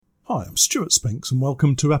Hi, I'm Stuart Spinks and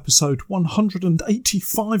welcome to episode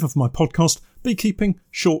 185 of my podcast, Beekeeping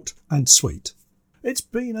Short and Sweet. It's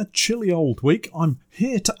been a chilly old week. I'm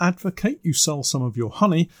here to advocate you sell some of your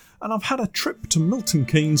honey, and I've had a trip to Milton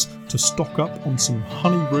Keynes to stock up on some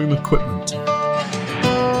honey room equipment.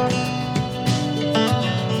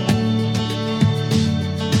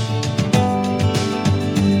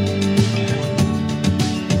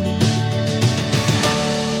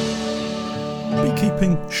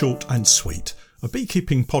 Beekeeping Short and Sweet, a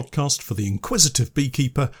beekeeping podcast for the inquisitive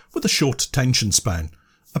beekeeper with a short attention span.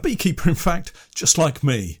 A beekeeper, in fact, just like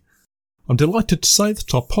me. I'm delighted to say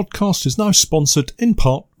that our podcast is now sponsored in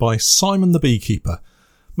part by Simon the Beekeeper.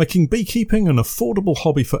 Making beekeeping an affordable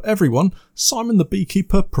hobby for everyone, Simon the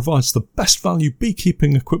Beekeeper provides the best value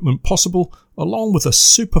beekeeping equipment possible, along with a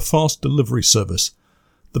super fast delivery service.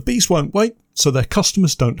 The bees won't wait, so their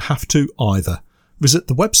customers don't have to either. Visit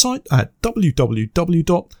the website at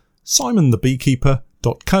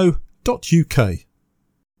www.simonthebeekeeper.co.uk.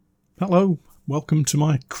 Hello, welcome to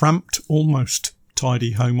my cramped, almost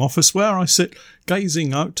tidy home office where I sit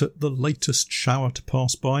gazing out at the latest shower to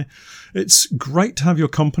pass by. It's great to have your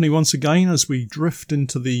company once again as we drift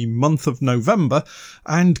into the month of November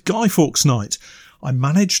and Guy Fawkes Night. I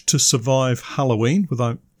managed to survive Halloween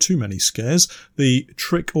without too many scares. The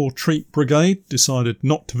Trick or Treat Brigade decided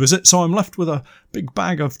not to visit, so I'm left with a big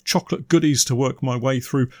bag of chocolate goodies to work my way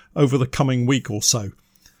through over the coming week or so.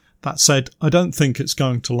 That said, I don't think it's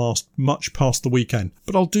going to last much past the weekend,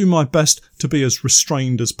 but I'll do my best to be as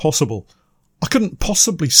restrained as possible. I couldn't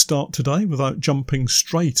possibly start today without jumping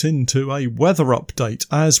straight into a weather update,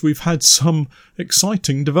 as we've had some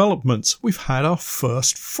exciting developments. We've had our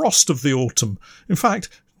first frost of the autumn. In fact,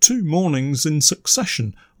 2 mornings in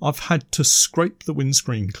succession I've had to scrape the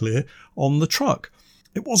windscreen clear on the truck.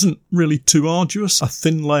 It wasn't really too arduous, a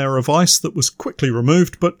thin layer of ice that was quickly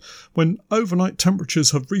removed, but when overnight temperatures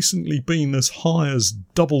have recently been as high as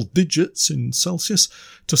double digits in Celsius,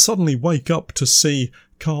 to suddenly wake up to see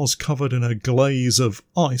cars covered in a glaze of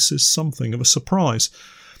ice is something of a surprise.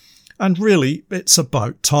 And really, it's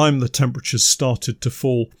about time the temperatures started to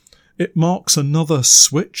fall. It marks another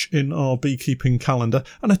switch in our beekeeping calendar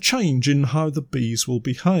and a change in how the bees will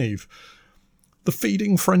behave. The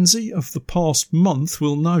feeding frenzy of the past month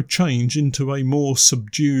will now change into a more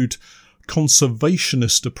subdued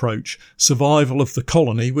conservationist approach, survival of the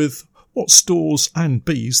colony with what stores and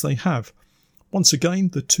bees they have. Once again,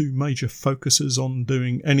 the 2 major focuses on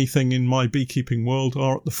doing anything in my beekeeping world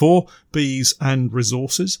are at the fore, bees and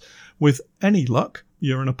resources. With any luck,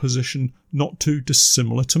 you're in a position not too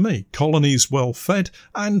dissimilar to me. Colonies well fed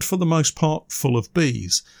and, for the most part, full of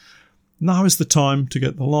bees. Now is the time to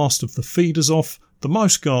get the last of the feeders off, the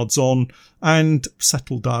mouse guards on, and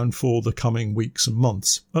settle down for the coming weeks and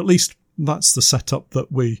months. At least that's the setup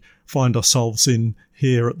that we find ourselves in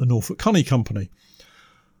here at the Norfolk Honey Company.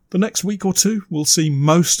 The next week or two will see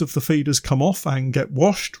most of the feeders come off and get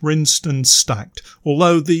washed, rinsed and stacked,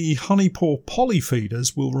 although the honeypore poly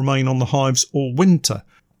feeders will remain on the hives all winter.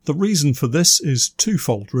 The reason for this is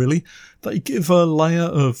twofold really. They give a layer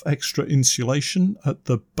of extra insulation at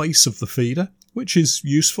the base of the feeder, which is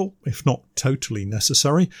useful, if not totally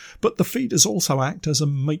necessary, but the feeders also act as a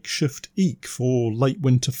makeshift eek for late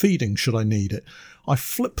winter feeding should I need it. I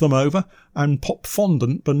flip them over and pop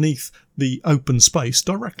fondant beneath the open space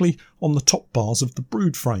directly on the top bars of the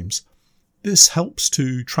brood frames. This helps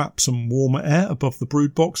to trap some warmer air above the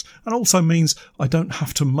brood box and also means I don't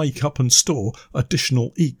have to make up and store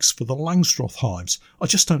additional eeks for the Langstroth hives. I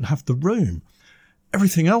just don't have the room.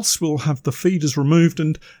 Everything else will have the feeders removed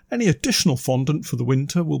and any additional fondant for the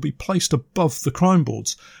winter will be placed above the crime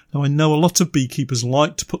boards. Now I know a lot of beekeepers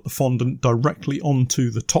like to put the fondant directly onto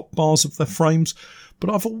the top bars of their frames, but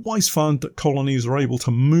I've always found that colonies are able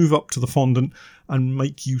to move up to the fondant and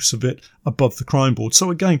make use of it above the crime board.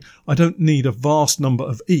 So again, I don't need a vast number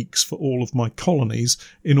of eeks for all of my colonies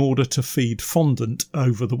in order to feed fondant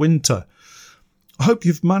over the winter. I hope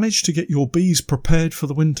you've managed to get your bees prepared for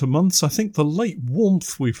the winter months. I think the late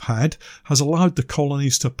warmth we've had has allowed the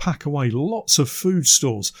colonies to pack away lots of food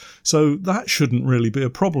stores, so that shouldn't really be a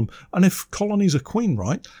problem. And if colonies are queen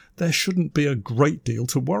right, there shouldn't be a great deal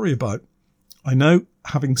to worry about. I know,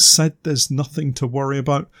 having said there's nothing to worry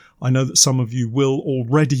about, I know that some of you will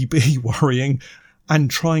already be worrying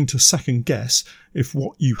and trying to second guess if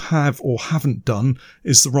what you have or haven't done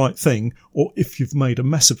is the right thing or if you've made a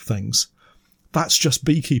mess of things. That's just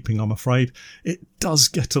beekeeping, I'm afraid. It does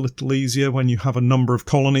get a little easier when you have a number of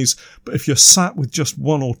colonies, but if you're sat with just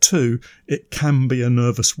 1 or 2, it can be a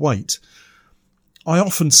nervous wait. I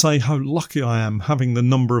often say how lucky I am having the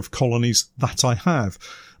number of colonies that I have.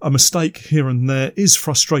 A mistake here and there is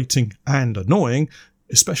frustrating and annoying,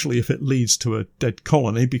 especially if it leads to a dead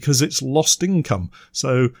colony, because it's lost income,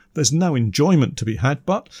 so there's no enjoyment to be had.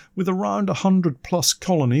 But with around 100 plus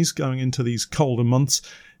colonies going into these colder months,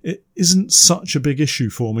 it isn't such a big issue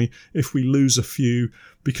for me if we lose a few,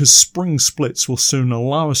 because spring splits will soon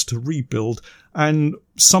allow us to rebuild, and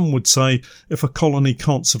some would say if a colony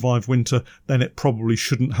can't survive winter, then it probably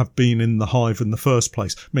shouldn't have been in the hive in the first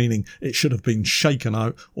place, meaning it should have been shaken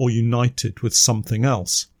out or united with something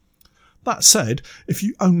else. That said, if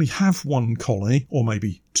you only have one colony, or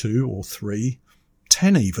maybe 2 or 3,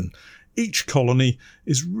 10 even, each colony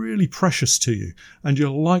is really precious to you, and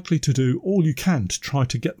you're likely to do all you can to try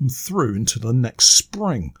to get them through into the next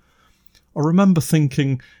spring. I remember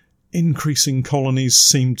thinking increasing colonies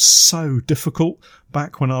seemed so difficult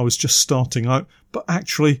back when I was just starting out, but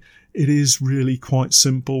actually it is really quite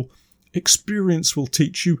simple. Experience will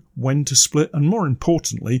teach you when to split, and more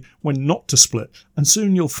importantly, when not to split, and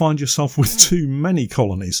soon you'll find yourself with too many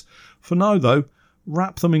colonies. For now though,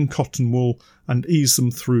 wrap them in cotton wool and ease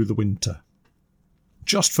them through the winter.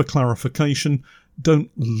 Just for clarification,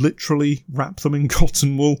 don't literally wrap them in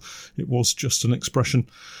cotton wool. It was just an expression.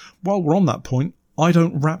 While we're on that point, I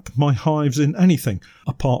don't wrap my hives in anything,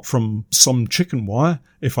 apart from some chicken wire,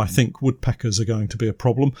 if I think woodpeckers are going to be a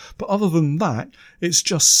problem. But other than that, it's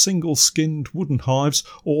just single-skinned wooden hives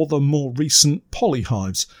or the more recent poly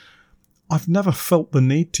hives. I've never felt the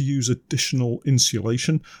need to use additional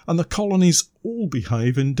insulation, and the colonies all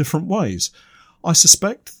behave in different ways. I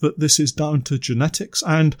suspect that this is down to genetics,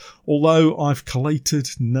 and although I've collated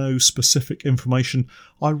no specific information,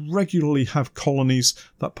 I regularly have colonies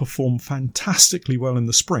that perform fantastically well in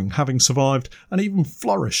the spring, having survived and even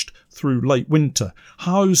flourished through late winter,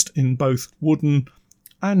 housed in both wooden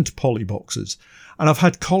and poly boxes. And I've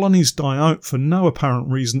had colonies die out for no apparent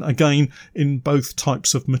reason, again in both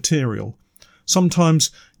types of material.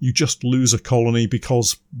 Sometimes you just lose a colony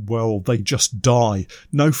because, well, they just die,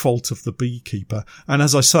 no fault of the beekeeper. And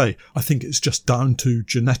as I say, I think it's just down to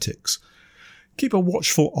genetics. Keep a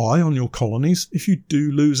watchful eye on your colonies. If you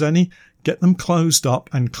do lose any, get them closed up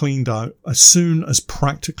and cleaned out as soon as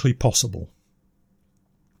practically possible.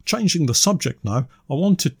 Changing the subject now, I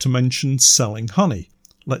wanted to mention selling honey.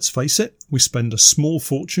 Let's face it, we spend a small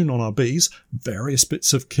fortune on our bees, various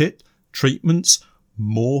bits of kit, treatments,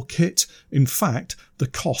 more kit. In fact, the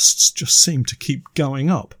costs just seem to keep going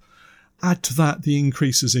up. Add to that the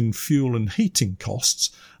increases in fuel and heating costs,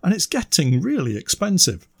 and it's getting really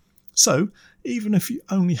expensive. So, even if you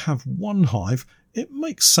only have one hive, it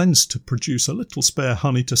makes sense to produce a little spare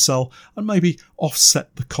honey to sell and maybe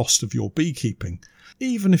offset the cost of your beekeeping,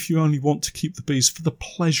 even if you only want to keep the bees for the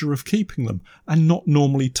pleasure of keeping them and not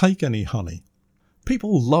normally take any honey.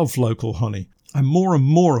 People love local honey, and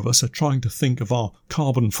more of us are trying to think of our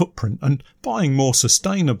carbon footprint and buying more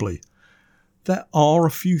sustainably. There are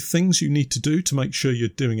a few things you need to do to make sure you're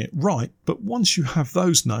doing it right, but once you have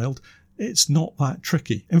those nailed, it's not that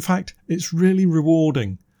tricky. In fact, it's really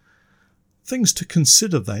rewarding. Things to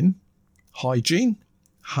consider then: hygiene.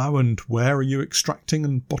 How and where are you extracting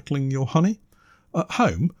and bottling your honey? At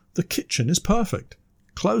home, the kitchen is perfect.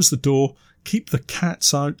 Close the door, keep the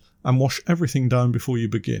cats out, and wash everything down before you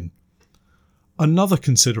begin. Another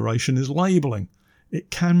consideration is labelling. It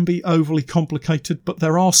can be overly complicated, but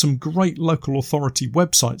there are some great local authority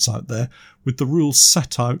websites out there with the rules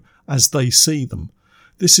set out as they see them.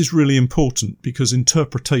 This is really important because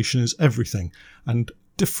interpretation is everything, and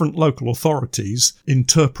different local authorities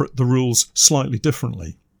interpret the rules slightly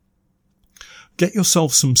differently. Get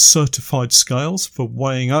yourself some certified scales for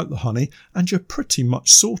weighing out the honey and you're pretty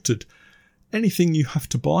much sorted. Anything you have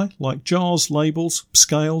to buy, like jars, labels,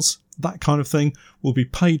 scales, that kind of thing, will be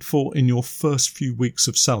paid for in your first few weeks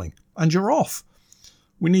of selling, and you're off.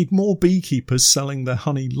 We need more beekeepers selling their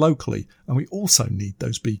honey locally, and we also need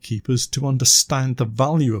those beekeepers to understand the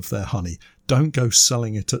value of their honey. Don't go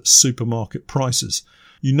selling it at supermarket prices.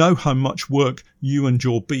 You know how much work you and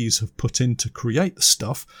your bees have put in to create the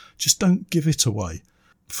stuff, just don't give it away.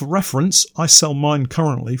 For reference, I sell mine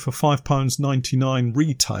currently for £5.99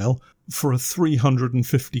 retail for a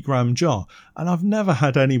 350 gram jar, and I've never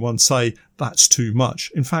had anyone say that's too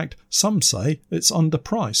much. In fact, some say it's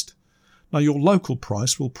underpriced. Now, your local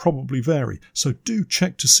price will probably vary, so do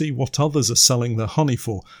check to see what others are selling their honey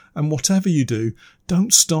for, and whatever you do,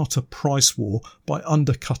 don't start a price war by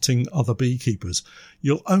undercutting other beekeepers.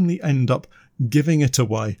 You'll only end up giving it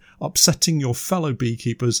away, upsetting your fellow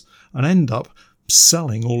beekeepers, and end up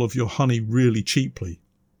selling all of your honey really cheaply.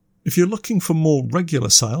 If you're looking for more regular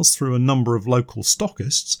sales through a number of local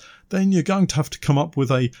stockists, then you're going to have to come up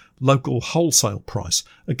with a local wholesale price.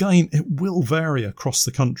 Again, it will vary across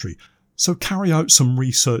the country, so carry out some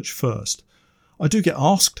research first. I do get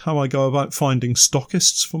asked how I go about finding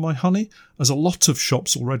stockists for my honey, as a lot of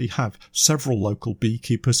shops already have several local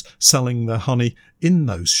beekeepers selling their honey in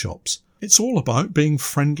those shops. It's all about being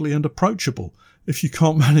friendly and approachable. If you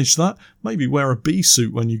can't manage that, maybe wear a bee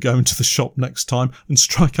suit when you go into the shop next time and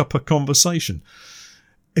strike up a conversation.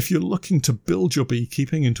 If you're looking to build your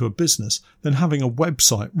beekeeping into a business, then having a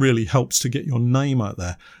website really helps to get your name out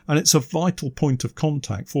there, and it's a vital point of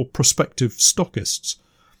contact for prospective stockists.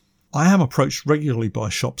 I am approached regularly by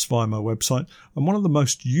shops via my website, and one of the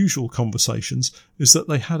most usual conversations is that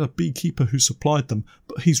they had a beekeeper who supplied them,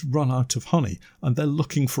 but he's run out of honey and they're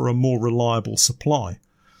looking for a more reliable supply.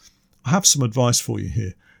 I have some advice for you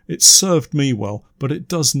here. It's served me well, but it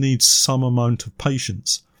does need some amount of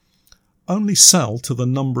patience. Only sell to the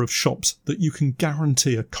number of shops that you can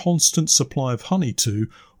guarantee a constant supply of honey to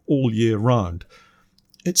all year round.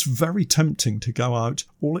 It's very tempting to go out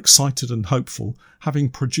all excited and hopeful, having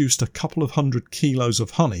produced a couple of 100 kilos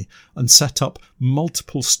of honey, and set up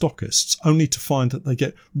multiple stockists, only to find that they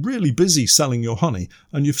get really busy selling your honey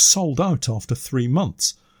and you've sold out after 3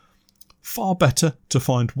 months. Far better to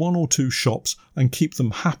find 1 or 2 shops and keep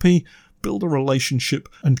them happy, build a relationship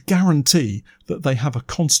and guarantee that they have a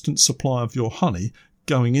constant supply of your honey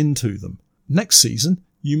going into them. Next season,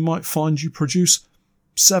 you might find you produce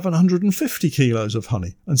 750 kilos of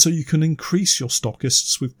honey, and so you can increase your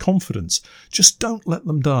stockists with confidence. Just don't let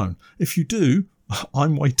them down. If you do,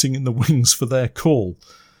 I'm waiting in the wings for their call.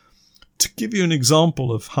 To give you an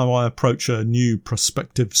example of how I approach a new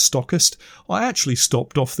prospective stockist, I actually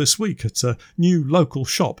stopped off this week at a new local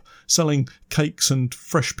shop selling cakes and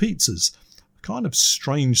fresh pizzas. A kind of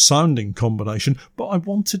strange sounding combination, but I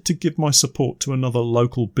wanted to give my support to another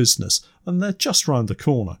local business, and they're just round the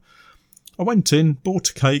corner. I went in, bought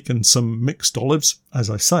a cake and some mixed olives. As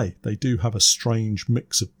I say, they do have a strange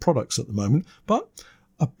mix of products at the moment, but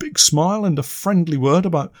a big smile and a friendly word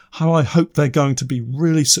about how I hope they're going to be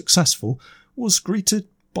really successful was greeted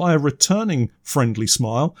by a returning friendly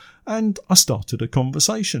smile, and I started a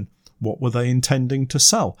conversation. What were they intending to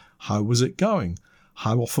sell? How was it going?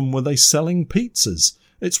 How often were they selling pizzas?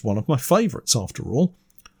 It's one of my favourites after all.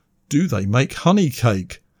 Do they make honey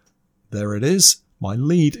cake? There it is. My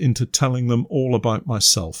lead into telling them all about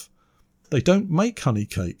myself. They don't make honey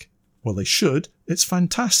cake. Well, they should. It's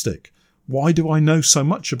fantastic. Why do I know so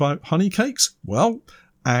much about honey cakes? Well,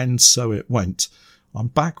 and so it went. I'm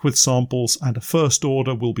back with samples and a first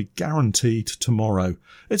order will be guaranteed tomorrow.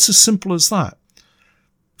 It's as simple as that.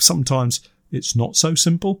 Sometimes it's not so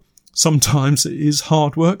simple. Sometimes it is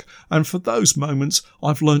hard work. And for those moments,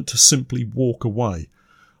 I've learnt to simply walk away.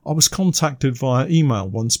 I was contacted via email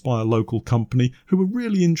once by a local company who were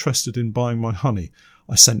really interested in buying my honey.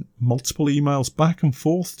 I sent multiple emails back and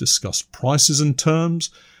forth, discussed prices and terms,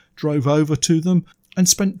 drove over to them and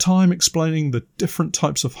spent time explaining the different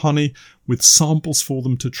types of honey with samples for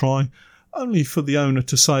them to try, only for the owner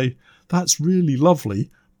to say, "That's really lovely,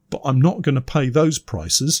 but I'm not going to pay those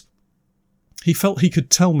prices." He felt he could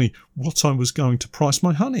tell me what I was going to price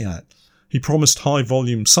my honey at. He promised high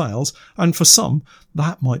volume sales, and for some,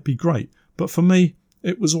 that might be great, but for me,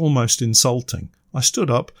 it was almost insulting. I stood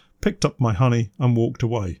up, picked up my honey, and walked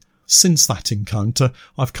away. Since that encounter,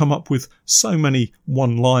 I've come up with so many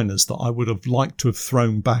one-liners that I would have liked to have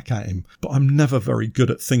thrown back at him, but I'm never very good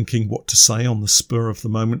at thinking what to say on the spur of the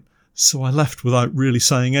moment, so I left without really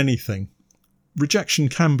saying anything. Rejection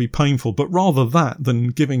can be painful, but rather that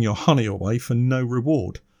than giving your honey away for no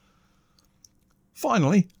reward.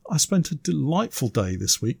 Finally, I spent a delightful day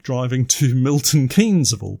this week driving to Milton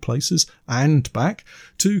Keynes, of all places, and back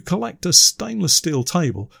to collect a stainless steel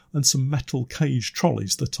table and some metal cage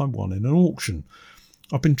trolleys that I won in an auction.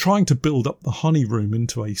 I've been trying to build up the honey room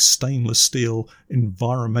into a stainless steel,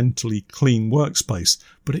 environmentally clean workspace,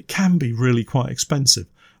 but it can be really quite expensive,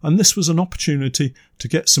 and this was an opportunity to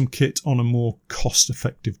get some kit on a more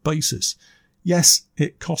cost-effective basis. Yes,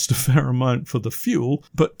 it cost a fair amount for the fuel,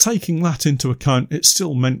 but taking that into account, it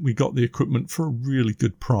still meant we got the equipment for a really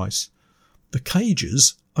good price. The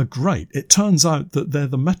cages are great. It turns out that they're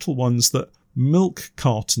the metal ones that milk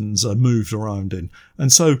cartons are moved around in,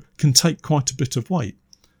 and so can take quite a bit of weight.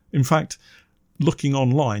 In fact, looking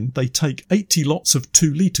online, they take 80 lots of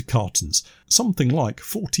 2-litre cartons, something like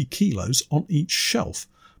 40 kilos on each shelf,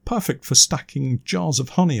 perfect for stacking jars of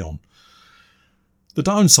honey on. The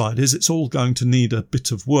downside is it's all going to need a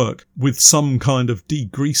bit of work with some kind of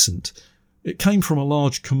degreasant. It came from a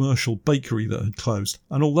large commercial bakery that had closed,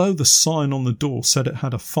 and although the sign on the door said it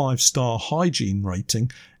had a 5-star hygiene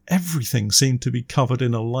rating, everything seemed to be covered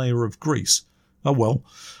in a layer of grease. Oh well,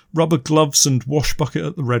 rubber gloves and wash bucket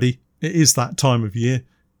at the ready. It is that time of year.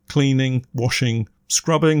 Cleaning, washing,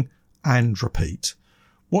 scrubbing, and repeat.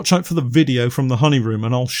 Watch out for the video from the honey room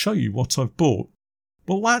and I'll show you what I've bought.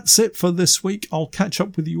 Well, that's it for this week. I'll catch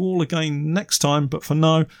up with you all again next time, but for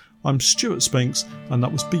now, I'm Stuart Spinks, and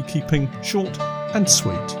that was Beekeeping Short and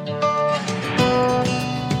Sweet.